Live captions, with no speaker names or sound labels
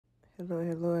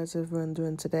Hello, how's everyone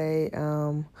doing today?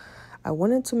 I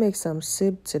wanted to make some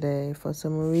soup today. For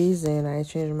some reason, I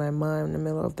changed my mind in the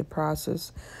middle of the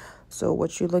process. So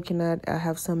what you're looking at, I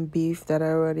have some beef that I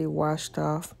already washed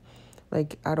off.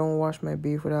 Like I don't wash my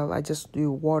beef without. I just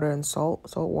do water and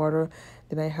salt water.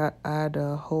 Then add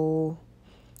a whole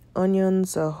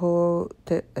onions, a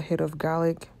head of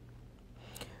garlic,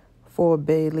 4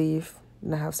 bay leaf.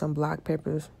 Then I have some black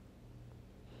peppers,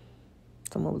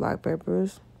 some more black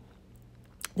peppers.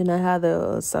 Then I had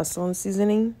the sazon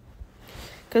seasoning.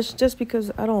 Just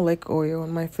because I don't like oil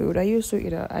on my food. I used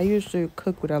to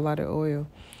cook with a lot of oil,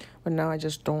 but now I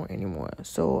just don't anymore.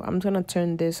 So I'm gonna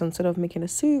turn this, instead of making a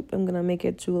soup, I'm gonna make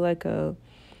it to like a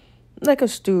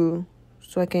stew,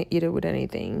 so I can eat it with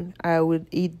anything. I would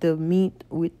eat the meat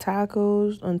with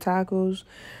tacos.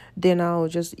 Then I'll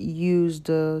just use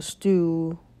the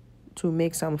stew to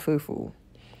make some fufu.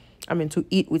 I mean, to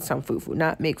eat with some fufu,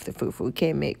 not make the fufu. You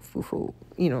can't make fufu,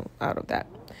 out of that.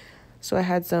 So I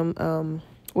had some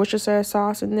Worcestershire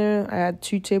sauce in there. I had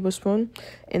 2 tablespoons.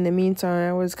 In the meantime,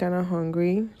 I was kind of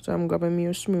hungry, so I'm grabbing me a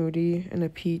smoothie and a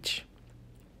peach.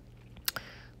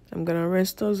 I'm gonna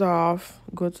rinse those off,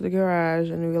 go to the garage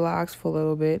and relax for a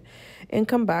little bit, and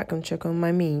come back and check on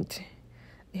my meat.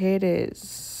 Here it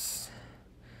is,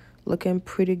 looking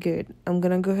pretty good. I'm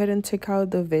gonna go ahead and take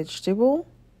out the vegetable.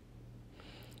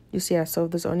 You see how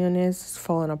soft this onion is? It's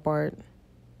falling apart.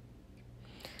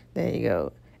 There you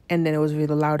go. And then it was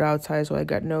really loud outside, so I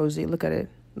got nosy. Look at it.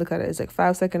 Look at it. It's like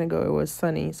 5 seconds ago it was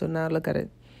sunny, so now look at it.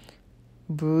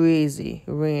 Breezy,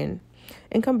 rain.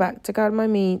 And come back, take out my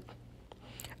meat.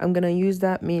 I'm going to use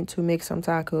that meat to make some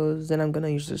tacos. Then I'm going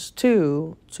to use the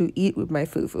stew to eat with my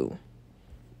fufu.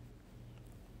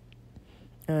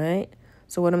 All right.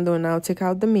 So what I'm doing now, take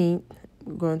out the meat.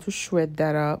 I'm going to shred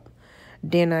that up.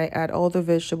 Then I add all the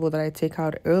vegetable that I take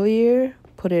out earlier,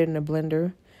 put it in a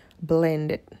blender,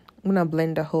 blend it. I'm going to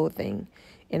blend the whole thing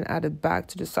and add it back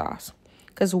to the sauce.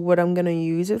 Because what I'm going to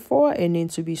use it for, it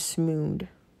needs to be smooth.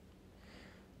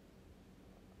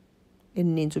 It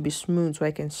needs to be smooth so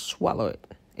I can swallow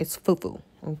it. It's fufu,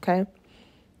 okay?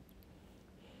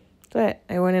 So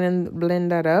I went in and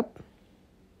blend that up.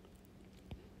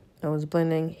 I was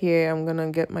blending here. I'm going to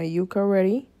get my yuca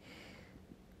ready.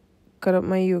 Cut up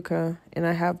my yuca, and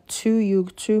I have two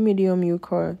medium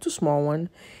yuca, 2 small one,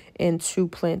 and 2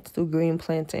 green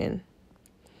plantain.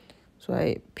 So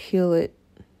I peel it,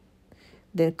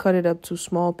 then cut it up to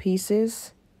small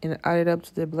pieces, and add it up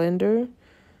to the blender.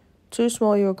 2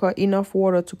 small yuca, enough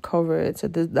water to cover it. So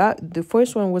the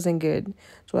first one wasn't good,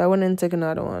 so I went and took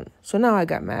another one. So now I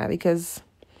got mad because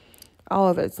all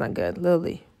of it's not good.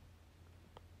 Literally,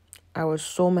 I was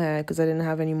so mad because I didn't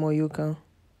have any more yuca.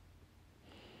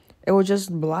 It was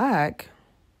just black.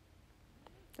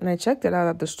 And I checked it out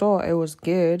at the store. It was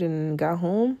good. And got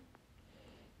home.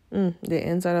 The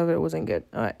inside of it wasn't good.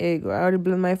 All right, here you go. I already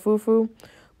blended my fufu. I'm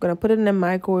going to put it in the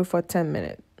microwave for 10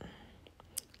 minutes.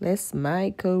 Let's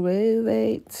microwave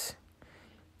it.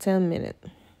 10 minutes.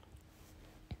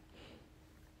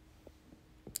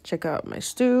 Check out my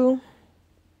stew.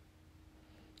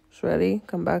 It's ready.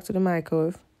 Come back to the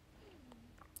microwave.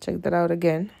 Check that out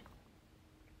again.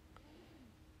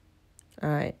 All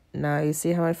right, now you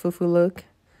see how my fufu look?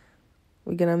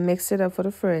 We're going to mix it up for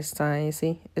the first time, you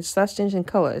see? It starts changing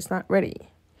color. It's not ready.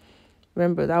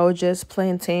 Remember, that was just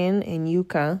plantain and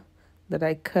yuca that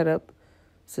I cut up.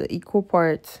 So equal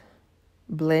parts.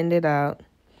 Blend it out.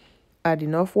 Add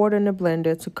enough water in the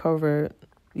blender to cover it.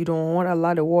 You don't want a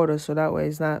lot of water, so that way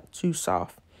it's not too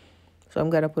soft. So I'm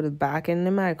going to put it back in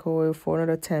the microwave for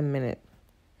another 10 minutes.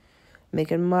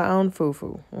 Making my own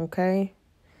fufu, okay?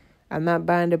 I'm not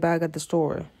buying the bag at the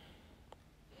store.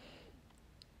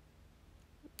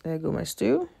 There go my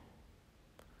stew.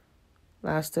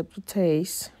 Last step to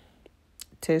taste.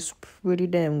 Tastes pretty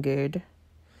damn good.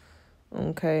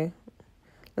 Okay.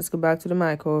 Let's go back to the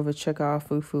microwave and check our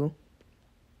fufu.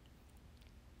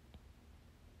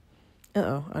 I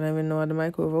don't even know how the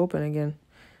microwave open again.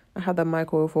 I had that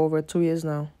microwave for over 2 years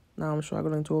now. Now I'm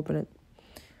struggling to open it.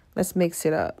 Let's mix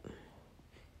it up.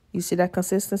 You see that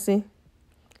consistency?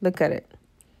 Look at it.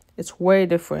 It's way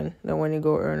different than when you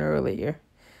go earlier.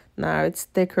 Now it's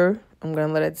thicker. I'm going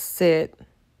to let it sit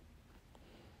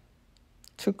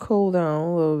to cool down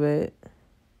a little bit.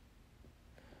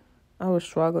 I was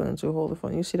struggling to hold the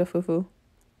phone. You see the fufu?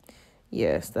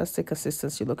 Yes, that's the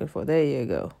consistency you're looking for. There you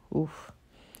go. Oof.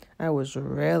 I was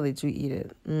ready to eat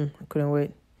it. I couldn't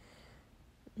wait.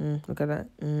 Look at that.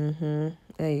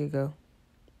 There you go.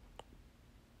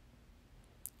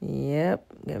 Yep.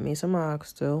 Get me some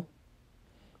oxtail.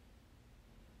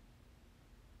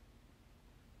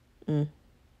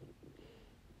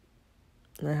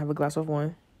 And I have a glass of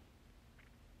wine.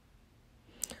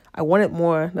 I wanted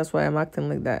more. That's why I'm acting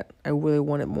like that. I really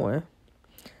wanted more,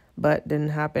 but didn't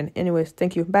happen. Anyways,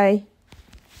 thank you. Bye.